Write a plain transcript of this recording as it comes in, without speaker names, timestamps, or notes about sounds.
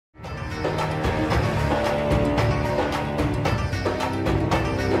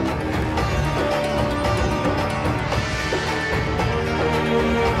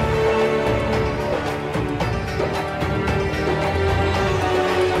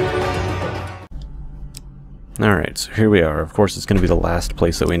Alright, so here we are. Of course, it's going to be the last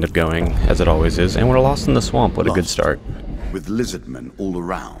place that we end up going, as it always is. And we're lost in the swamp. What a good start. With lizardmen all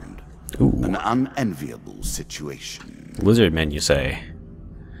around. Ooh. An unenviable situation. Lizardmen, you say?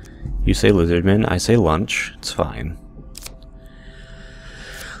 You say lizardmen, I say lunch. It's fine.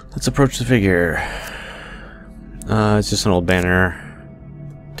 Let's approach the figure. It's just an old banner.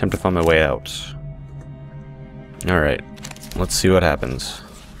 Attempt to find my way out. Alright, let's see what happens.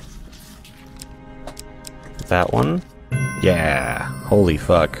 That one? Yeah, holy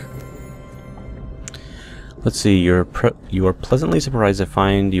fuck. Let's see, you are pleasantly surprised to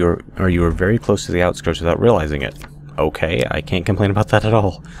find you are very close to the outskirts without realizing it. Okay, I can't complain about that at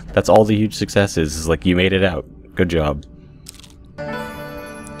all. That's all the huge success is like you made it out. Good job.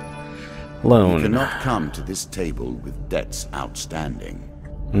 Loan. You cannot come to this table with debts outstanding.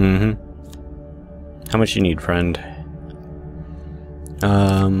 How much you need, friend?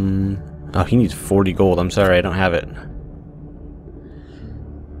 Oh, he needs 40 gold. I'm sorry, I don't have it.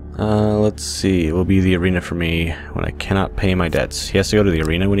 Let's see. It will be the arena for me when I cannot pay my debts. He has to go to the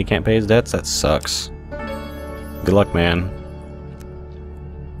arena when he can't pay his debts? That sucks. Good luck, man.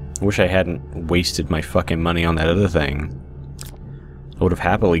 I wish I hadn't wasted my fucking money on that other thing. I would have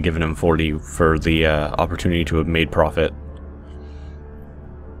happily given him 40 for the opportunity to have made profit.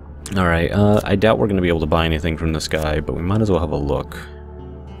 Alright, I doubt we're going to be able to buy anything from this guy, but we might as well have a look.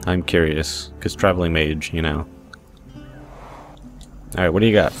 I'm curious, because traveling mage, you know. Alright, what do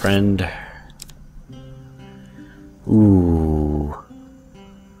you got, friend? Ooh.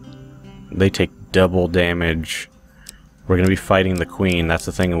 They take double damage. We're going to be fighting the queen, that's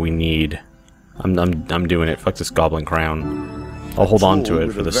the thing that we need. I'm doing it, fuck this goblin crown. I'll hold on to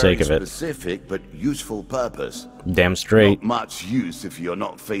it for the sake of it. Specific but useful purpose. Damn straight. Not much use if you're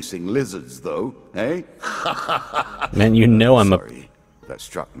not facing lizards, though, eh? Man, you know I'm Sorry, that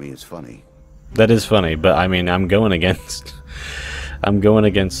struck me as funny. That is funny, but I mean, I'm going against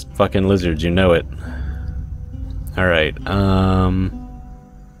fucking lizards, you know it. Alright, I'll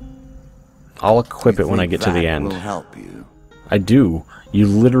equip it when I get to the end. Will help you. I do. You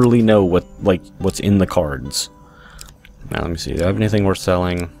literally know what's in the cards. Now, let me see. Do I have anything worth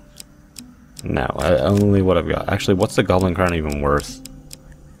selling? No, only what I've got. Actually, what's the goblin crown even worth?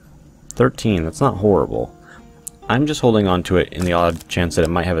 13. That's not horrible. I'm just holding on to it in the odd chance that it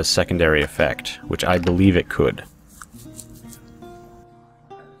might have a secondary effect, which I believe it could.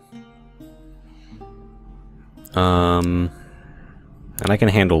 And I can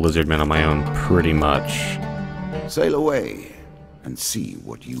handle lizardmen on my own pretty much. Sail away and see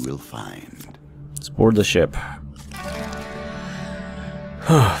what you will find. Let's board the ship.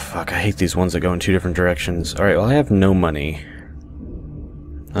 Oh, fuck, I hate these ones that go in two different directions. Alright, well, I have no money.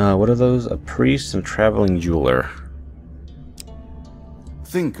 What are those? A priest and a traveling jeweler.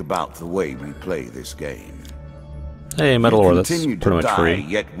 Think about the way we play this game. Hey, metal ore, that's Continue pretty to much die, free.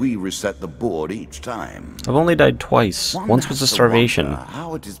 yet we reset the board each time. I've only died twice. Once was a has to starvation. wonder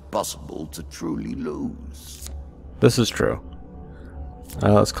how it is possible to truly lose. This is true.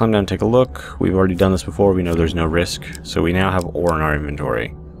 Let's climb down and take a look. We've already done this before. We know there's no risk. So we now have ore in our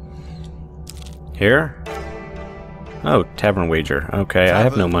inventory. Here? Oh, tavern wager. Okay, I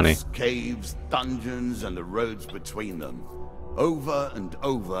have no money. Caves, dungeons, and the roads between them. Over and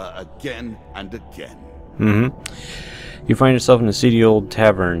over, again and again. You find yourself in a seedy old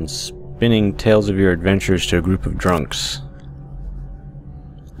tavern, spinning tales of your adventures to a group of drunks.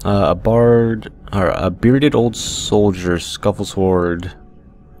 A bard, or a bearded old soldier, scufflesword,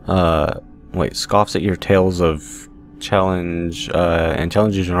 scoffs at your tales of challenge, and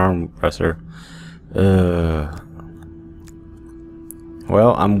challenges an arm wrestler.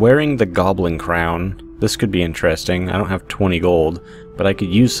 Well, I'm wearing the goblin crown. This could be interesting. I don't have 20 gold, but I could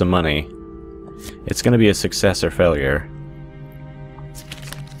use some money. It's gonna be a success or failure.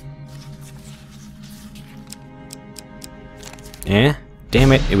 Eh?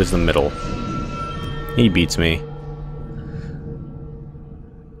 Damn it, it was the middle. He beats me.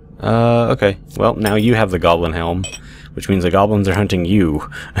 Okay. Well, now you have the goblin helm, which means the goblins are hunting you,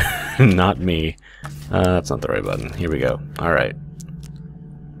 not me. That's not the right button. Here we go. Alright.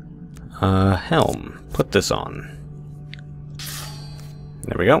 Helm. Put this on.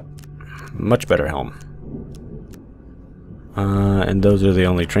 There we go. Much better helm. And those are the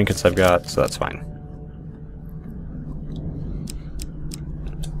only trinkets I've got, so that's fine.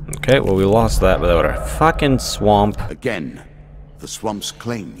 Okay, well we lost that, but what a fucking swamp. Again, the swamps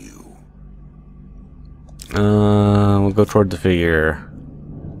claim you. We'll go toward the figure.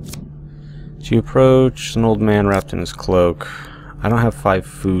 As you approach, an old man wrapped in his cloak. I don't have 5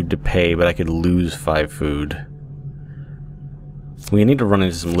 food to pay, but I could lose 5 food. We need to run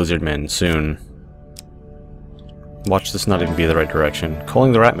into some lizard men soon. Watch this not even be the right direction.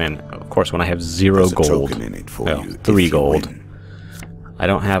 Calling the Ratman, of course, when I have 0 There's a gold. token in it for Well, you 3 if you gold. win. I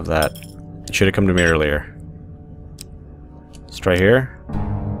don't have that. It should have come to me earlier. Let's try here.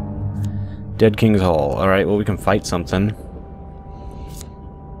 Dead King's Hall. Alright, well, we can fight something.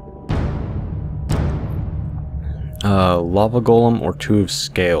 Lava Golem or 2 of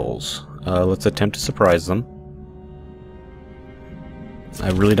Scales. Let's attempt to surprise them. I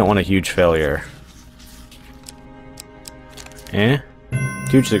really don't want a huge failure.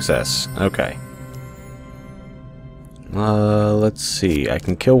 Huge success. Okay. Let's see. I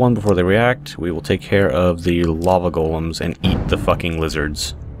can kill one before they react. We will take care of the lava golems and eat the fucking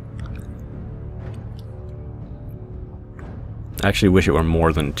lizards. I actually wish it were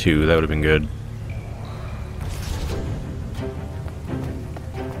more than 2. That would have been good.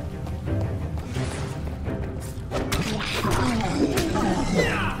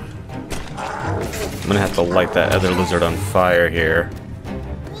 I'm gonna have to light that other lizard on fire here.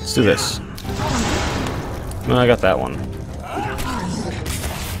 Let's do this. No, I got that one.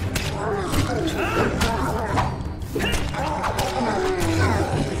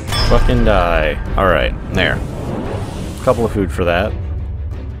 Fucking die. Alright, there. Couple of food for that.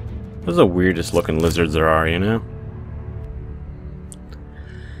 Those are the weirdest looking lizards there are, you know?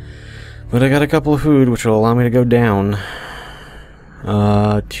 But I got a couple of food, which will allow me to go down.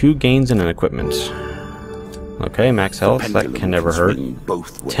 2 gains and an equipment. Okay, max health. That can never hurt.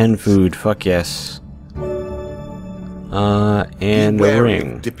 10 food. Fuck yes. And a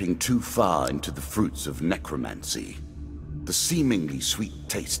ring. Dipping too far into the fruits of necromancy. The seemingly sweet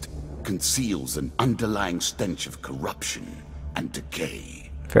taste conceals an underlying stench of corruption and decay.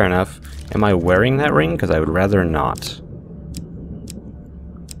 Fair enough. Am I wearing that ring? Because I would rather not.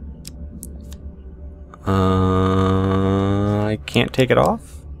 I can't take it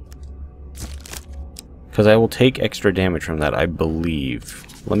off? Because I will take extra damage from that, I believe.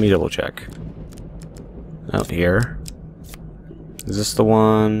 Let me double check. Oh, here. Is this the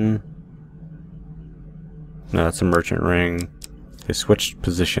one? No, that's a merchant ring. They switched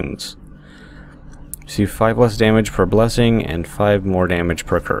positions. See 5 less damage per blessing and 5 more damage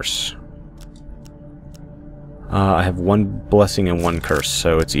per curse. I have 1 blessing and 1 curse,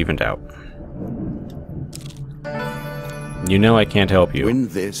 so it's evened out. You know I can't help you. Win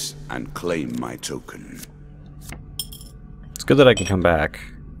this and claim my token. It's good that I can come back.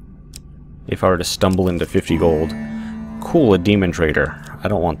 If I were to stumble into 50 gold. Cool, a demon trader. I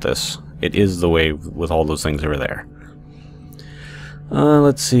don't want this. It is the way with all those things over there.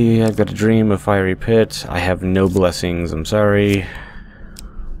 Let's see. I've got a dream of fiery pit. I have no blessings. I'm sorry.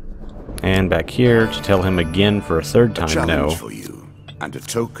 And back here to tell him again for a 3rd time. A challenge No. for you, and a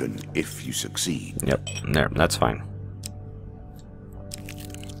token if you succeed. Yep. There. That's fine.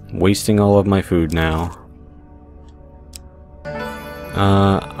 Wasting all of my food now.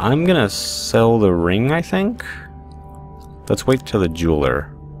 I'm gonna sell the ring, I think. Let's wait till the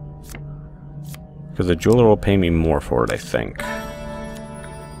jeweler. Because the jeweler will pay me more for it, I think.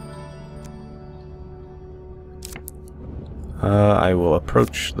 I will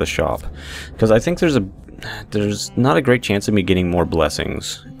approach the shop. Because I think there's not a great chance of me getting more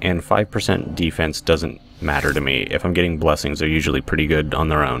blessings. And 5% defense doesn't matter to me. If I'm getting blessings, they're usually pretty good on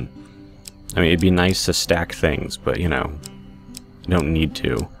their own. I mean, it'd be nice to stack things, but you know, you don't need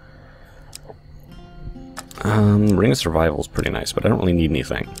to. Ring of Survival is pretty nice, but I don't really need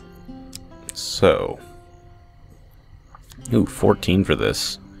anything. So, ooh, 14 for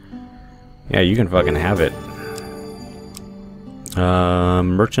this. Yeah, you can fucking have it.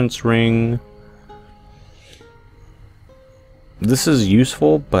 Merchant's Ring. This is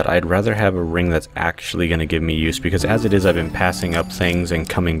useful, but I'd rather have a ring that's actually going to give me use, because as it is, I've been passing up things and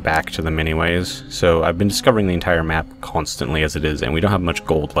coming back to them anyways. So I've been discovering the entire map constantly as it is, and we don't have much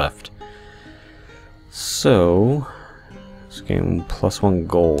gold left. So, this game +1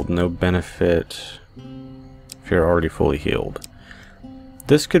 gold, no benefit if you're already fully healed.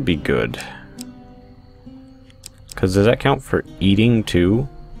 This could be good. Because does that count for eating too?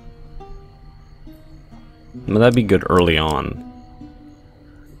 Well, that'd be good early on.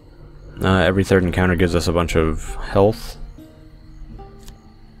 Every 3rd encounter gives us a bunch of health.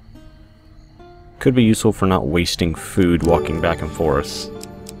 Could be useful for not wasting food walking back and forth.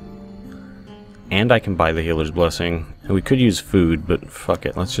 And I can buy the Healer's Blessing. And we could use food, but fuck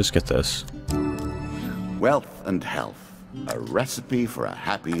it, let's just get this. Wealth and health. A recipe for a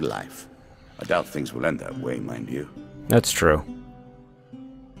happy life. I doubt things will end that way, mind you. That's true.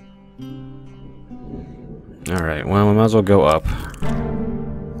 Alright, well, we might as well go up.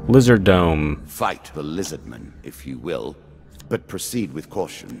 Lizard Dome. Fight the lizardmen, if you will, but proceed with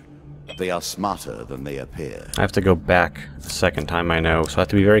caution. they are smarter than they appear. I have to go back a second time, I know, so I have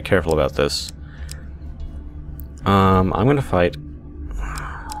to be very careful about this. I'm gonna fight.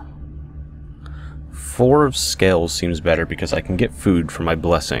 4 of scales seems better because I can get food for my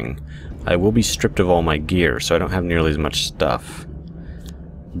blessing. I will be stripped of all my gear, so I don't have nearly as much stuff.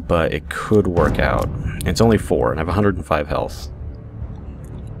 But it could work out. It's only 4, and I have 105 health.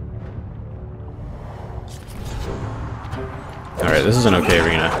 Alright, this is an okay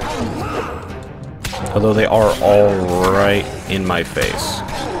arena. Although they are all right in my face.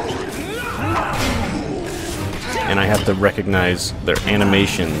 And I have to recognize their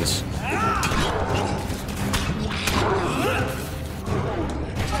animations.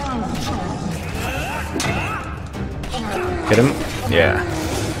 Hit him? Yeah.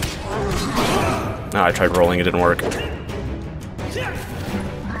 No, I tried rolling, it didn't work.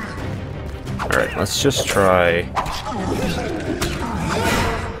 Alright, let's just try...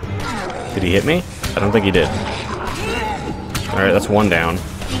 Did he hit me? I don't think he did. Alright, that's 1 down.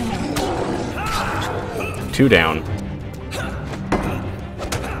 2 down.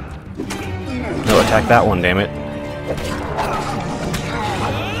 No, attack that one, damn it.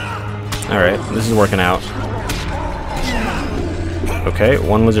 Alright, this is working out. Okay,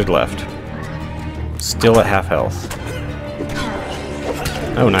 1 lizard left. Still at half health.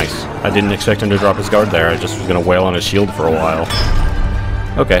 Oh, nice. I didn't expect him to drop his guard there. I just was going to wail on his shield for a while.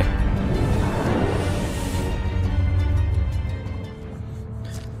 Okay.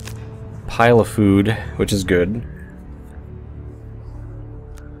 Pile of food, which is good.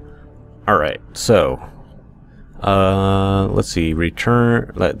 Alright, so... let's see.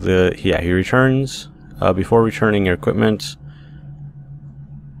 Return... he returns. Before returning your equipment...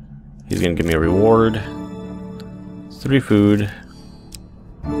 He's gonna give me a reward. 3 food.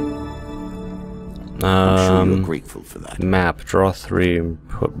 I'm sure you're grateful for that. Map. Draw 3 and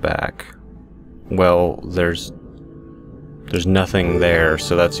put back. Well, there's nothing there,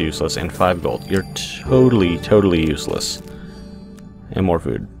 so that's useless. And 5 gold. You're totally useless. And more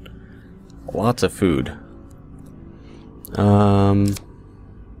food. Lots of food. I'm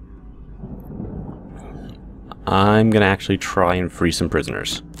gonna actually try and free some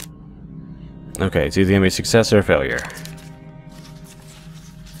prisoners. Okay, it's either gonna be a success or a failure.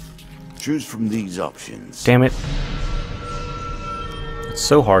 Choose from these options. Damn it. It's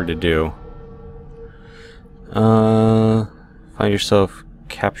so hard to do. Find yourself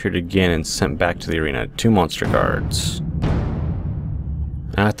captured again and sent back to the arena. 2 monster guards.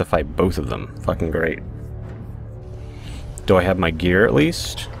 I have to fight both of them. Fucking great. Do I have my gear at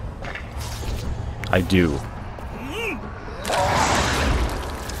least? I do.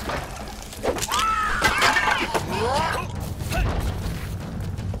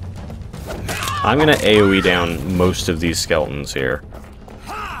 I'm gonna AoE down most of these skeletons here.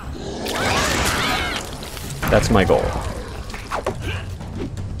 That's my goal.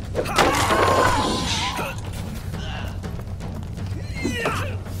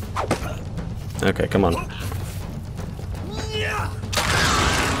 Okay, come on.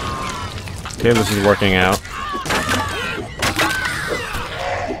 Okay, this is working out.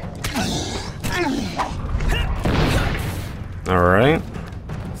 Alright.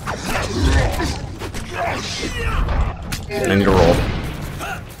 I need to roll.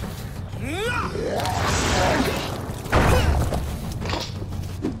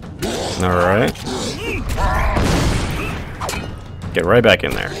 Alright. Get right back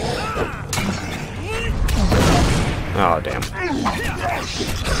in there. Oh, damn.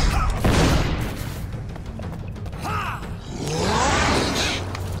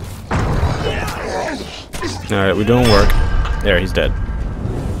 Alright, we're doing work. There, he's dead.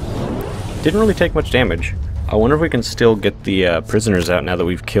 Didn't really take much damage. I wonder if we can still get the prisoners out now that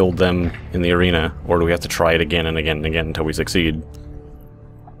we've killed them in the arena, or do we have to try it again and again and again until we succeed?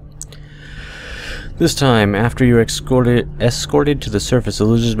 This time, after you're escorted to the surface, the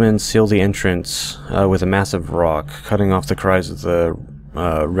lizardmen seal the entrance with a massive rock, cutting off the cries of the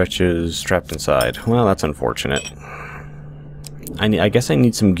wretches trapped inside. Well, that's unfortunate. I guess I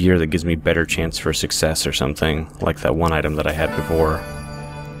need some gear that gives me better chance for success or something, like that one item that I had before.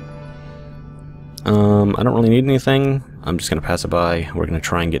 I don't really need anything. I'm just gonna pass it by. We're gonna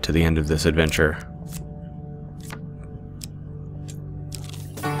try and get to the end of this adventure.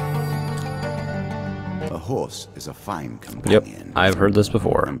 A horse is a fine companion. Yep, I've heard this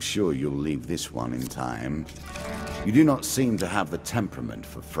before. I'm sure you'll leave this one in time. You do not seem to have the temperament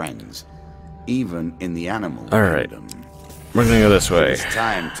for friends, even in the animal kingdom. We're gonna go this way. It's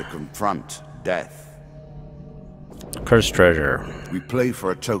time to confront death. Cursed treasure. We play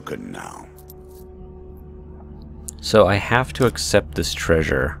for a token now. So I have to accept this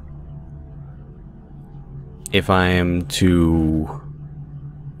treasure. if I am to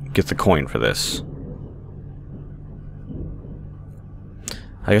get the coin for this.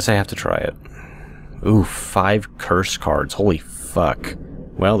 I guess I have to try it. Ooh, 5 curse cards. Holy fuck.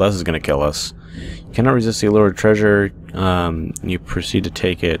 Well, this is gonna kill us. You cannot resist the allure of treasure. You proceed to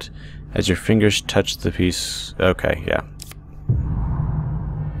take it as your fingers touch the piece. Okay, yeah.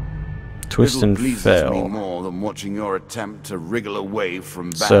 Twist and fail. Me more than watching your attempt to wriggle away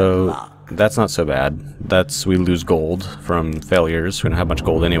from bad luck. That's not so bad. We lose gold from failures. We don't have much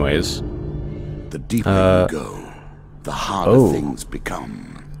gold anyways. The deeper you go, the harder things become.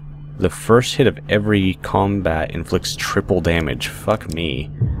 The first hit of every combat inflicts triple damage. Fuck me.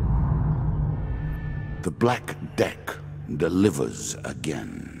 The black deck delivers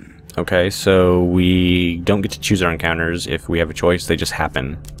again. Okay, so we don't get to choose our encounters. If we have a choice, they just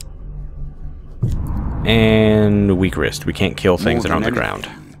happen. And weak wrist. We can't kill things that are on the ground.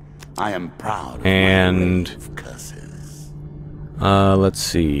 I am proud of and my of curses. Let's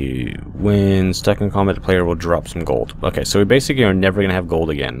see. When stuck in combat, the player will drop some gold. Okay, so we basically are never gonna have gold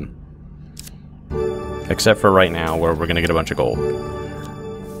again. Except for right now, where we're gonna get a bunch of gold.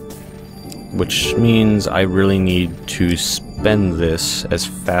 Which means I really need to spend this as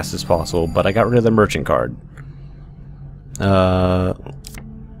fast as possible, but I got rid of the merchant card.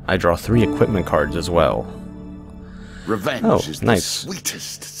 I draw 3 equipment cards as well. Revenge is the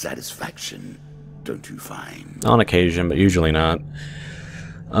sweetest satisfaction, don't you find? On occasion, but usually not.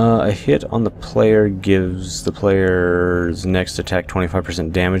 A hit on the player gives the player's next attack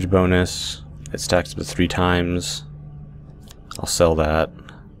 25% damage bonus. It stacks up to 3 times. I'll sell that.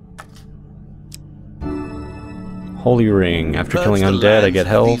 Holy Ring. After killing undead, I get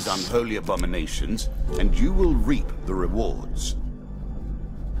health. These unholy abominations, and you will reap the rewards.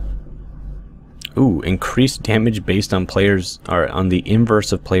 Ooh, increased damage based on players, or on the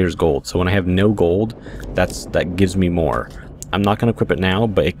inverse of players' gold. So when I have no gold, that gives me more. I'm not gonna equip it now,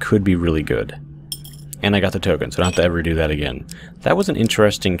 but it could be really good. And I got the token, so I don't have to ever do that again. That was an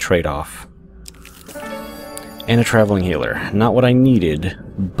interesting trade-off. And a traveling healer. Not what I needed,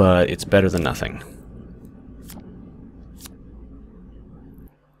 but it's better than nothing.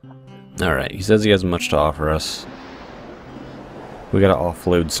 Alright, he says he has much to offer us. We gotta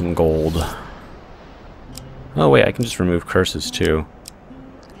offload some gold. Oh wait, I can just remove curses too.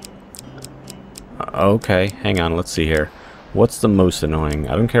 Okay, hang on, let's see here. What's the most annoying?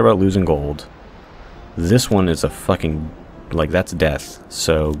 I don't care about losing gold. This one is a fucking... like, that's death.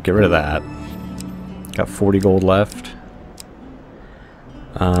 So, get rid of that. Got 40 gold left.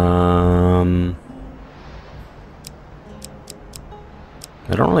 I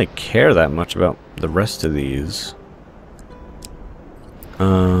don't really care that much about the rest of these.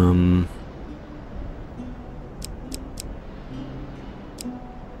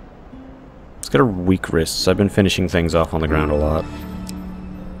 Let's get a weak wrists. I've been finishing things off on the ground a lot.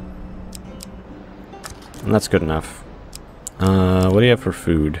 And that's good enough. What do you have for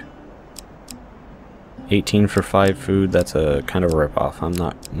food? 18 for 5 food, that's a kind of a rip-off. I'm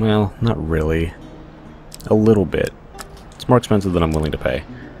not, well, not really. A little bit. It's more expensive than I'm willing to pay.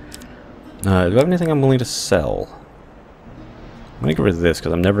 Do I have anything I'm willing to sell? I'm gonna get rid of this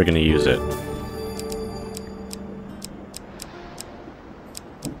because I'm never gonna use it.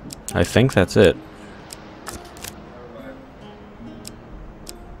 I think that's it.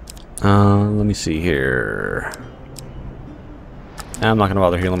 Let me see here. I'm not gonna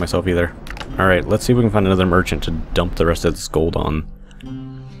bother healing myself either. Alright, let's see if we can find another merchant to dump the rest of this gold on.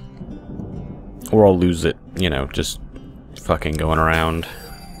 Or I'll lose it, you know, just fucking going around.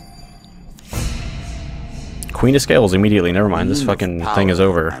 Queen of Scales immediately, never mind, this fucking thing is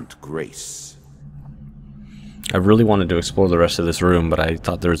over. And grace. I really wanted to explore the rest of this room, but I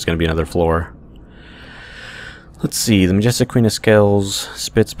thought there was going to be another floor. Let's see, the Majestic Queen of Scales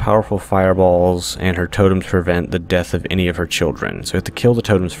spits powerful fireballs, and her totems prevent the death of any of her children, so we have to kill the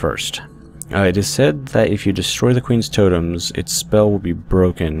totems first. It is said that if you destroy the Queen's totems, its spell will be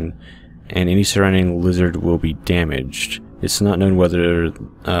broken, and any surrounding lizard will be damaged. It's not known whether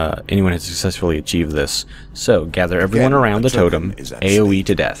anyone has successfully achieved this. So, gather everyone around the totem, AoE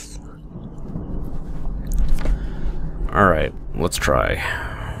to death. Alright, let's try.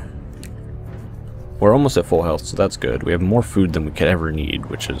 We're almost at full health, so that's good. We have more food than we could ever need,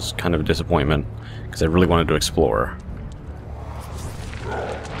 which is kind of a disappointment, because I really wanted to explore.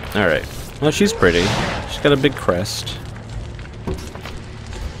 Alright. Well, she's pretty. She's got a big crest.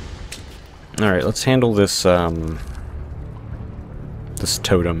 Alright, let's handle this, this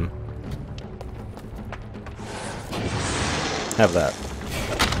totem. Have that.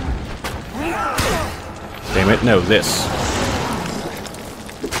 Damn it, no, this.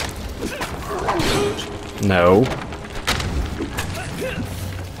 No.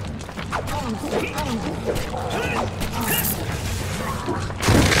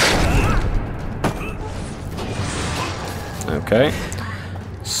 Okay.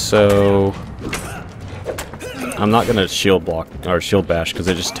 So I'm not gonna shield block or shield bash because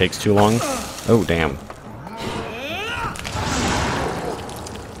it just takes too long. Oh damn.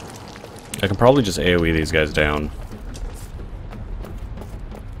 I can probably just AoE these guys down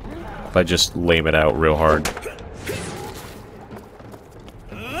if I just lame it out real hard.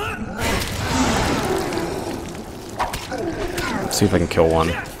 Let's see if I can kill one.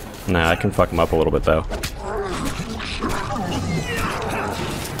 Nah, I can fuck him up a little bit though.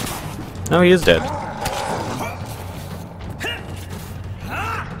 No, he is dead.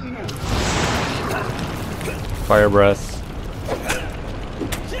 Fire breath.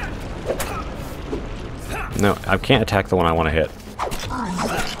 No, I can't attack the one I want to hit.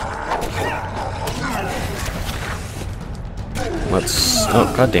 Let's...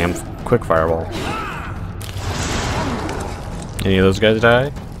 Oh, goddamn. Quick fireball. Any of those guys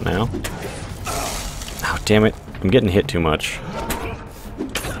die? No. Oh, damn it. I'm getting hit too much.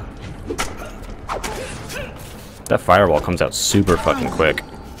 That fireball comes out super fucking quick.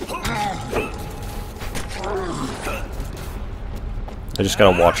 I just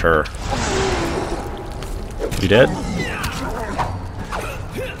gotta watch her. You dead?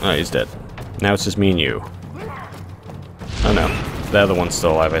 Oh, he's dead. Now it's just me and you. Oh no. The other one's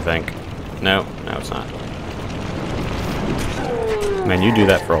still alive, I think. No, no it's not. Man, you do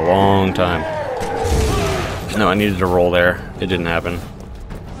that for a long time. No, I needed to roll there. It didn't happen.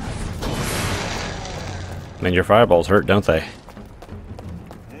 Man, your fireballs hurt, don't they?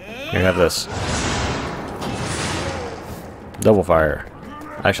 Here, have this. Double fire.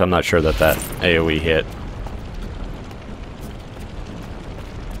 Actually, I'm not sure that that AoE hit.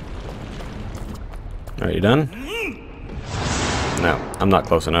 Are you done? No, I'm not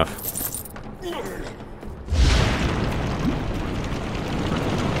close enough.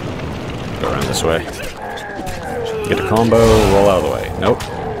 Go around this way. Get a combo, roll out of the way. Nope.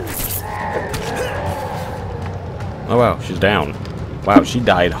 Oh wow, she's down. Wow, she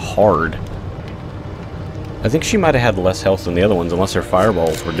died hard. I think she might have had less health than the other ones, unless her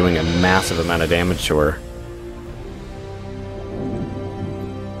fireballs were doing a massive amount of damage to her.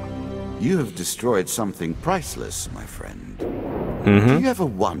 You have destroyed something priceless, my friend. Mm-hmm. Do you ever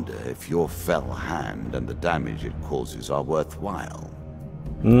wonder if your fell hand and the damage it causes are worthwhile?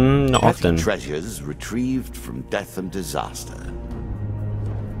 Not Petty often. treasures retrieved from death and disaster.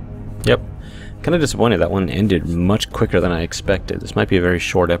 Yep. Kind of disappointed that one ended much quicker than I expected. This might be a very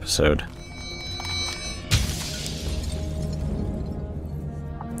short episode.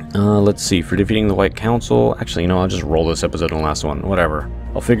 Let's see. For defeating the White Council... Actually, you know, I'll just roll this episode in the last one. Whatever.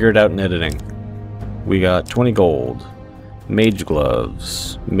 I'll figure it out in editing. We got 20 gold, mage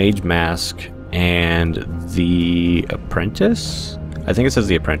gloves, mage mask, and the apprentice? I think it says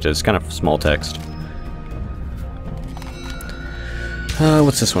the apprentice. Kind of small text.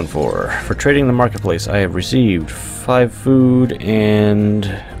 What's this one for? For trading the marketplace, I have received 5 food and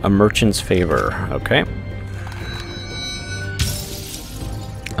a merchant's favor. Okay.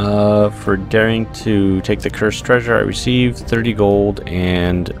 For daring to take the cursed treasure, I received 30 gold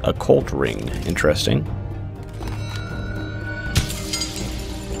and a cult ring. Interesting.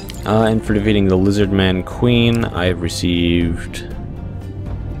 And for defeating the Lizardman Queen, I have received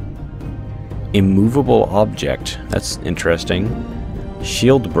immovable object. That's interesting.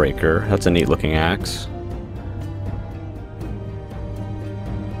 Shield breaker. That's a neat looking axe.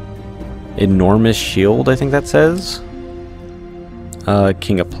 Enormous shield, I think that says.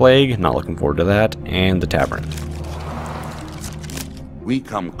 King of Plague, not looking forward to that, and the Tavern. We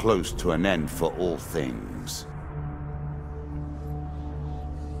come close to an end for all things.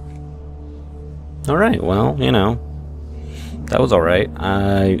 Alright, well, you know, that was alright.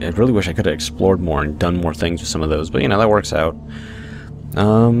 I really wish I could have explored more and done more things with some of those, but you know, that works out.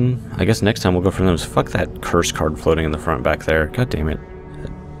 I guess next time we'll go for those. Fuck that curse card floating in the front back there. God damn it.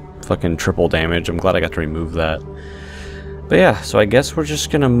 Fucking triple damage. I'm glad I got to remove that. But yeah, so I guess we're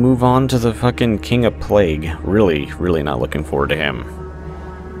just gonna move on to the fucking King of Plague. Really, really not looking forward to him.